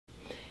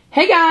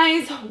Hey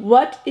guys,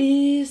 what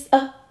is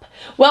up?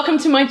 Welcome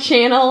to my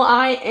channel.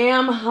 I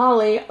am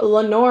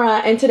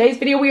HollyLynora, and today's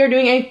video we are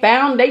doing a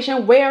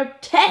foundation wear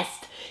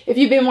test. If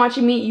you've been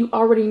watching me, you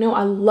already know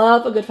I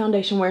love a good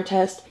foundation wear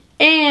test.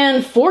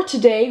 And for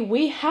today,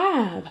 we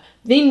have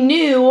the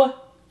new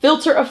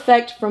filter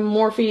effect from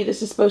Morphe.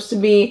 This is supposed to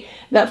be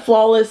that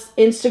flawless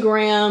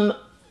Instagram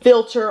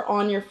filter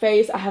on your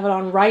face. I have it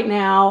on right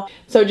now.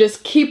 So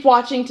just keep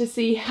watching to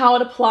see how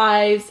it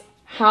applies,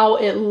 how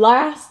it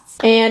lasts.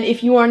 And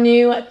if you are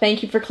new,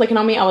 thank you for clicking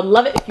on me. I would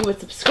love it if you would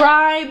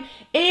subscribe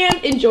and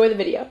enjoy the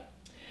video.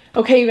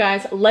 Okay, you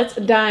guys, let's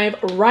dive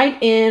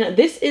right in.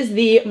 This is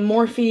the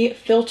Morphe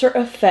Filter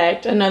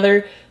Effect,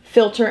 another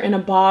filter in a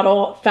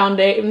bottle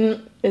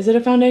foundation. Is it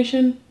a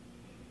foundation?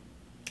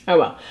 Oh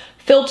well.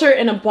 Filter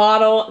in a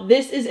bottle.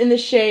 This is in the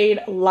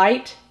shade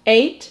Light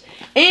 8.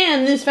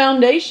 And this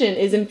foundation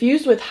is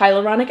infused with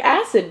hyaluronic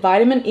acid,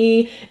 vitamin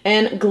E,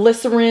 and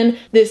glycerin.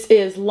 This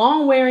is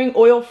long-wearing,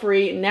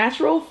 oil-free,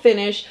 natural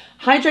finish,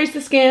 hydrates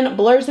the skin,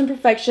 blurs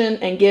imperfection,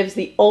 and gives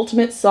the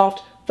ultimate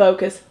soft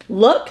focus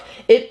look.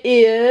 It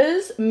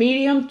is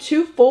medium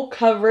to full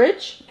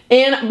coverage.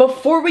 And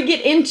before we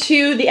get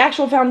into the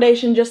actual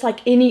foundation, just like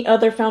any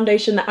other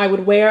foundation that I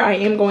would wear, I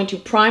am going to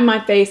prime my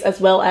face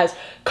as well as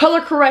color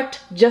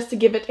correct just to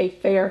give it a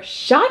fair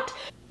shot.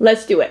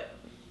 Let's do it.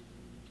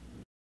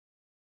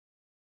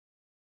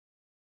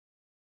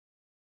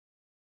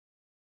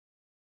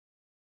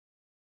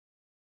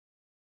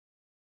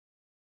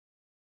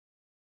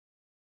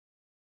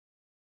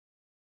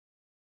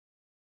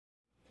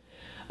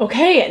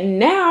 Okay,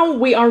 now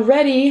we are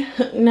ready.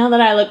 Now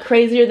that I look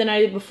crazier than I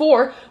did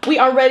before, we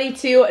are ready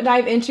to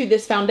dive into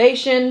this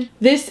foundation.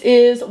 This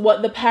is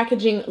what the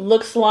packaging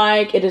looks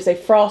like. It is a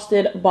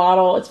frosted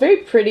bottle. It's very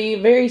pretty,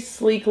 very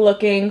sleek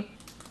looking.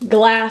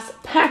 Glass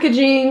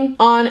packaging.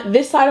 On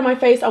this side of my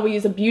face, I will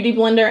use a beauty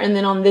blender, and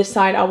then on this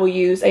side, I will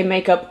use a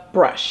makeup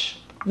brush.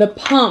 The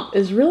pump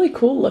is really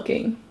cool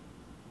looking.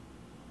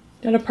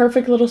 Got a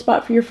perfect little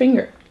spot for your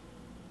finger.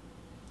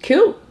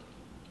 Cool.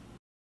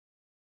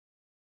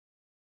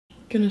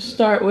 Gonna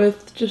start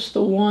with just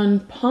the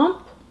one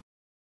pump.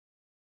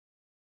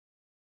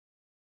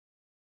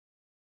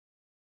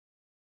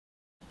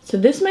 So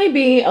this may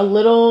be a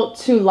little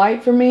too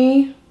light for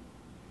me.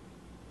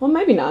 Well,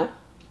 maybe not.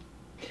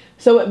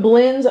 So it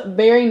blends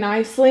very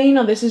nicely.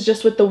 Now this is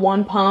just with the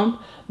one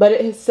pump, but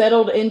it has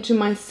settled into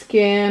my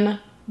skin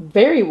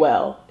very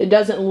well. It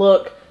doesn't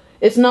look,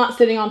 it's not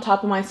sitting on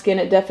top of my skin.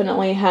 It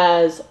definitely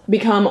has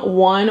become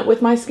one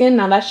with my skin.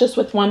 Now that's just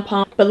with one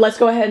pump, but let's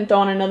go ahead and throw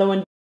on another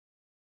one.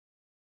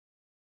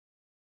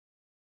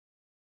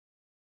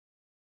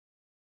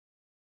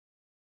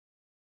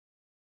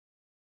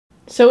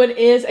 So it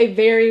is a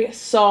very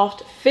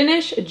soft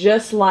finish,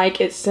 just like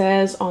it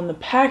says on the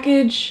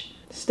package.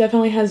 This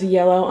definitely has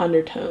yellow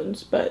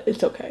undertones, but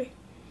it's okay.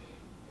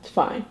 It's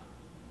fine.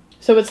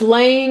 So it's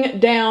laying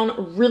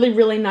down really,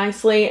 really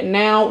nicely.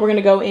 Now we're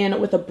gonna go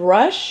in with a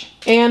brush.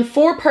 And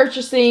for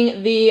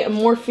purchasing the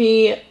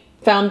Morphe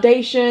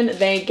foundation,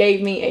 they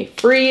gave me a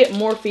free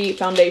Morphe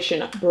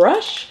foundation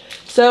brush.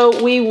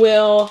 So we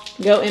will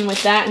go in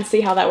with that and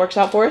see how that works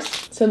out for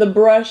us. So the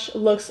brush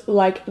looks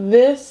like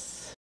this.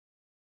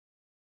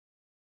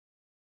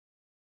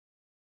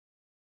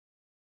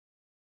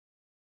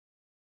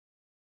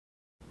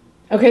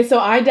 Okay, so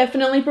I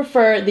definitely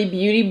prefer the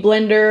beauty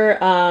blender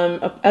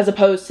as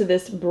opposed to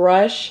this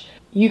brush.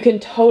 You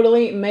can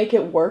totally make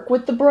it work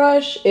with the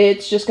brush.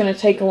 It's just gonna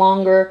take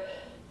longer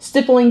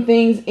stippling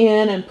things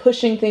in and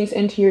pushing things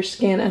into your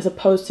skin as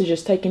opposed to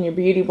just taking your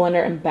beauty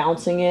blender and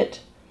bouncing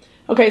it.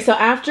 Okay, so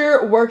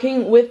after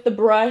working with the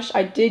brush,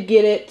 I did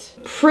get it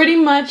pretty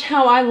much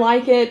how I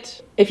like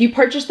it. If you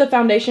purchase the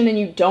foundation and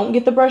you don't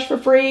get the brush for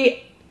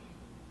free,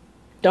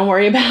 don't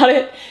worry about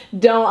it.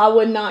 I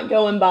would not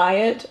go and buy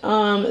it.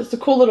 It's a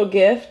cool little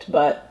gift,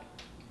 but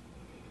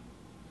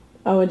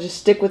I would just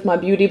stick with my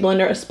beauty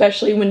blender,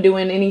 especially when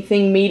doing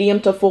anything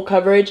medium to full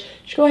coverage.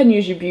 Just go ahead and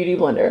use your beauty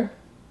blender.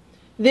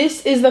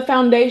 This is the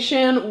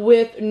foundation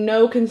with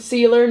no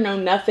concealer, no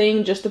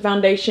nothing, just the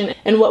foundation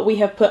and what we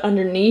have put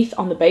underneath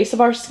on the base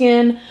of our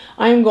skin.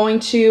 I'm going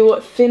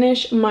to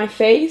finish my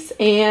face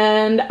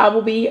and I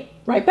will be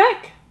right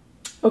back.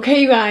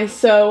 Okay, you guys,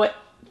 so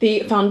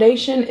the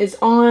foundation is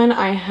on.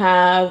 I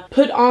have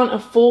put on a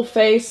full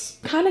face,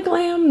 kind of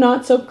glam,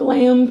 not so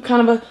glam,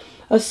 kind of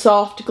a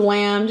soft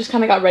glam, just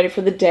kind of got ready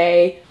for the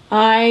day.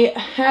 I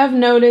have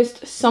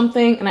noticed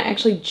something, and I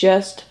actually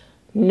just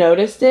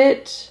noticed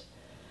it.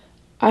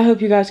 I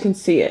hope you guys can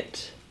see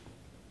it.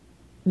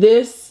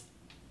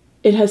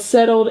 It has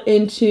settled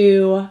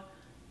into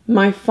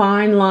my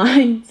fine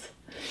lines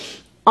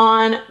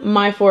on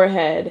my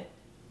forehead.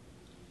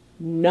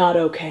 Not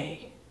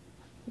okay.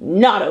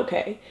 Not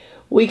okay.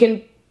 We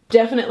can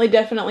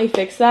definitely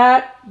fix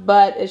that,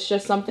 but it's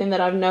just something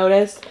that I've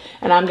noticed,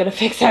 and I'm gonna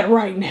fix that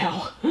right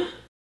now.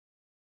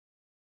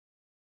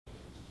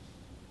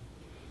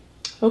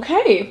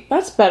 Okay,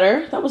 that's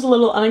better. That was a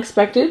little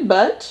unexpected,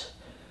 but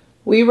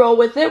we roll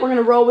with it. We're going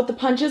to roll with the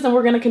punches and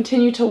we're going to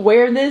continue to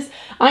wear this.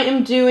 I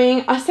am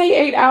doing, I say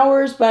 8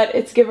 hours, but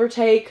it's give or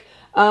take.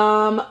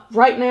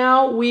 Right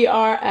now we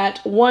are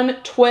at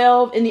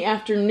 1:12 in the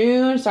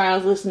afternoon. Sorry, I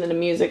was listening to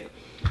music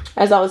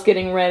as I was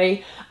getting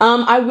ready.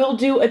 I will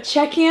do a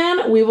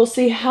check-in. We will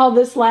see how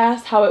this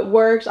lasts, how it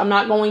works. I'm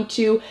not going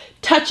to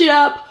touch it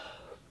up,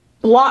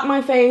 block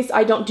my face.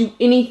 I don't do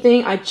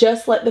anything. I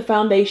just let the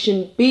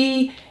foundation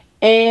be.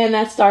 And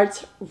that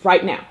starts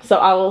right now. So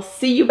I will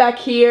see you back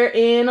here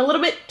in a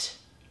little bit.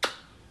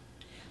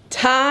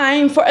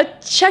 Time for a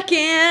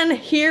check-in.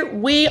 Here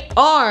we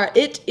are.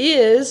 It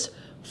is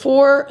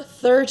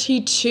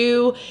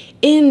 4:32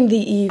 in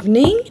the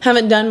evening.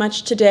 Haven't done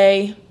much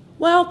today.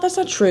 Well, that's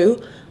not true.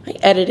 I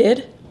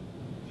edited.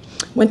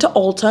 Went to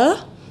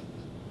Ulta.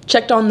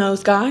 Checked on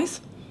those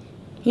guys.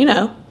 You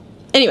know.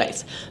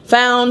 Anyways,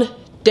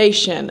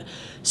 foundation.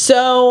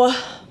 So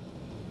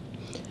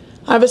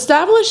I've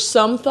established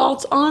some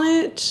thoughts on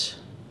it,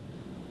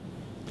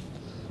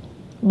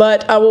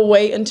 but I will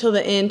wait until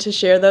the end to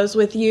share those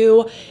with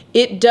you.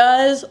 It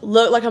does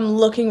look like I'm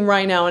looking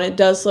right now, and it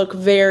does look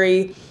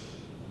very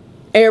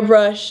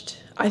airbrushed.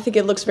 I think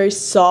it looks very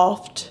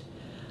soft.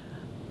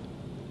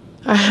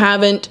 I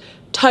haven't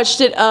touched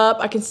it up.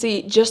 I can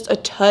see just a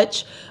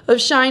touch of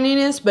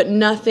shininess, but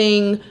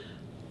nothing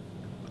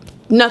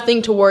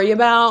to worry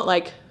about.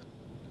 Like,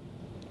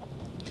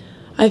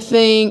 I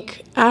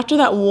think after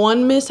that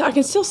one miss, I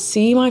can still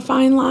see my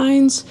fine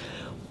lines.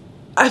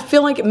 I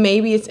feel like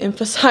maybe it's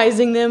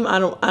emphasizing them. I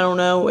don't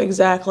know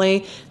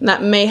exactly. And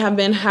that may have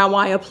been how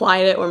I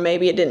applied it, or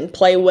maybe it didn't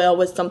play well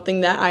with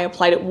something that I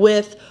applied it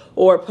with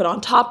or put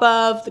on top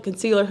of the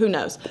concealer. Who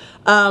knows?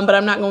 But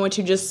I'm not going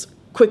to just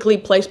quickly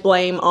place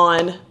blame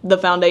on the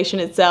foundation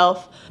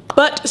itself.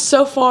 But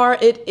so far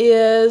it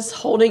is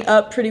holding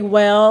up pretty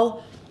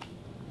well.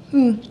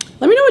 Let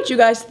me know what you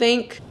guys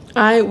think.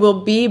 I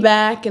will be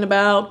back in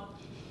about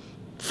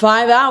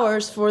 5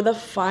 hours for the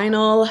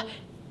final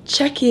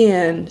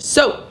check-in.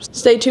 So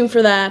stay tuned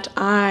for that.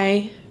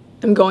 I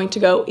am going to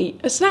go eat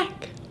a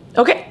snack.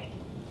 Okay,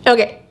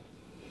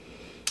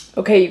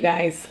 you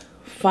guys,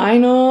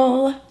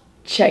 final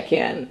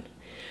check-in.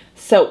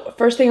 So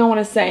first thing I want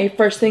to say,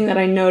 first thing that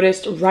I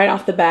noticed right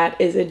off the bat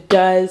is it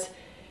does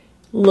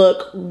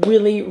look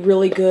really,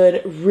 really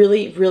good,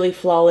 really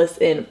flawless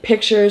in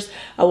pictures.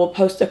 I will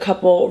post a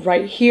couple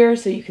right here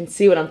so you can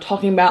see what I'm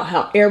talking about,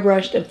 how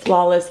airbrushed and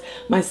flawless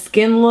my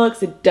skin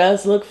looks. It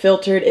does look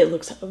filtered. It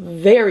looks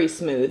very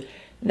smooth.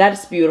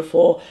 That's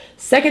beautiful.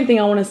 Second thing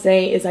I want to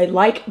say is I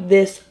like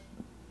this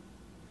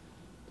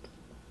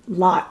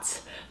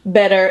lots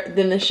better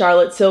than the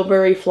Charlotte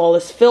Tilbury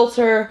Flawless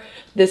Filter.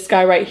 This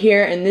guy right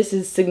here, and this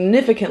is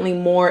significantly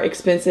more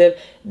expensive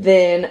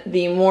than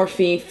the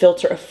Morphe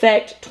Filter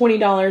Effect,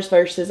 $20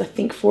 versus I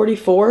think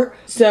 $44.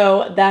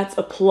 So that's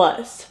a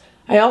plus.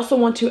 I also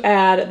want to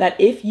add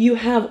that if you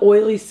have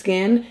oily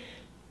skin,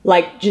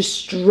 like just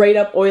straight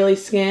up oily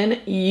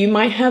skin, you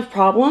might have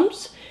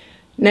problems.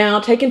 Now,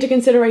 take into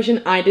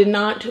consideration, I did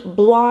not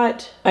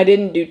blot, I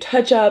didn't do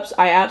touch-ups,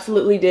 I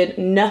absolutely did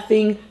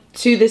nothing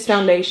to this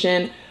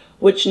foundation,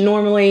 which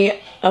normally,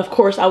 of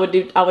course, I would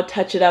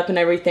touch it up and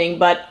everything,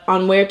 but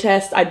on wear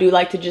test, I do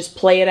like to just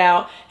play it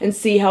out and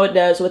see how it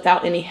does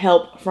without any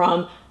help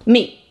from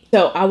me.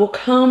 So I will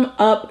come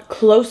up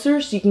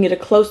closer so you can get a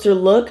closer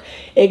look.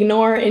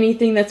 Ignore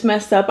anything that's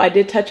messed up. I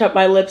did touch up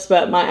my lips,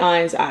 but my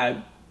eyes,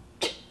 I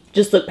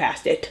just look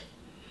past it.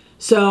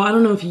 So I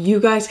don't know if you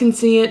guys can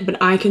see it, but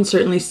I can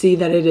certainly see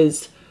that it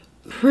is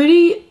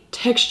pretty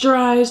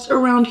texturized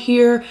around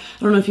here. I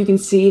don't know if you can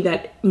see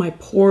that my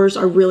pores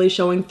are really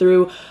showing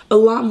through a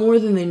lot more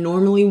than they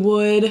normally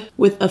would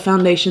with a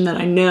foundation that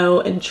I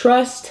know and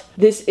trust.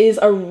 This is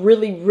a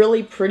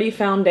really pretty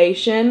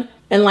foundation.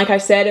 And like I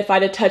said, if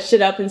I'd have touched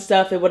it up and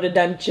stuff, it would have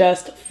done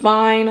just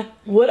fine.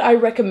 Would I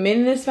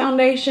recommend this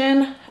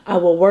foundation? I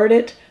will word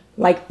it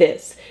like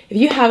this. If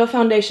you have a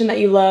foundation that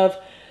you love,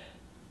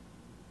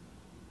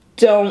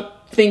 don't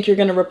think you're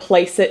gonna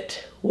replace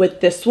it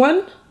with this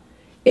one.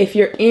 If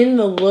you're in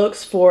the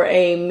looks for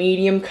a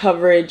medium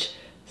coverage,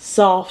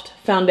 soft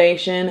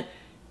foundation,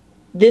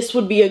 this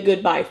would be a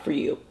good buy for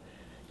you.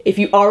 If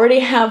you already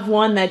have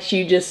one that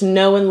you just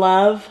know and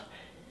love,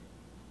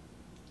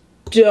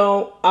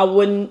 I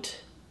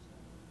wouldn't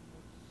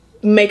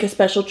make a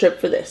special trip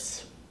for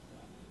this.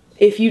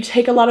 If you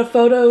take a lot of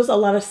photos, a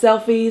lot of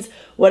selfies,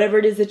 whatever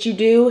it is that you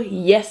do,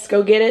 yes,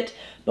 go get it.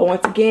 But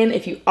once again,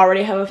 if you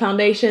already have a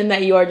foundation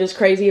that you are just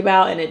crazy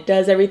about and it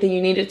does everything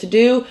you need it to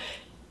do,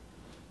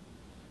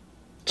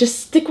 just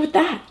stick with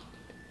that.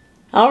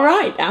 All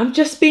right, I'm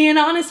just being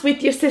honest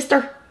with you,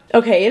 sister.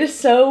 Okay, it is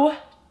so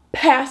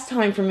past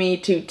time for me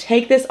to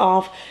take this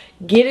off,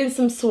 get in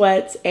some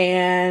sweats,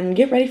 and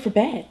get ready for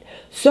bed.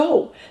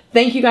 So,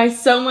 thank you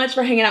guys so much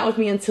for hanging out with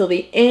me until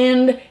the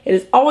end. It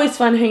is always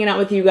fun hanging out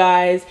with you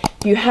guys.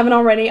 If you haven't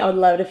already, I would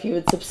love it if you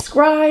would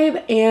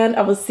subscribe, and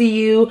I will see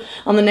you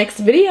on the next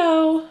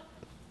video.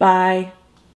 Bye.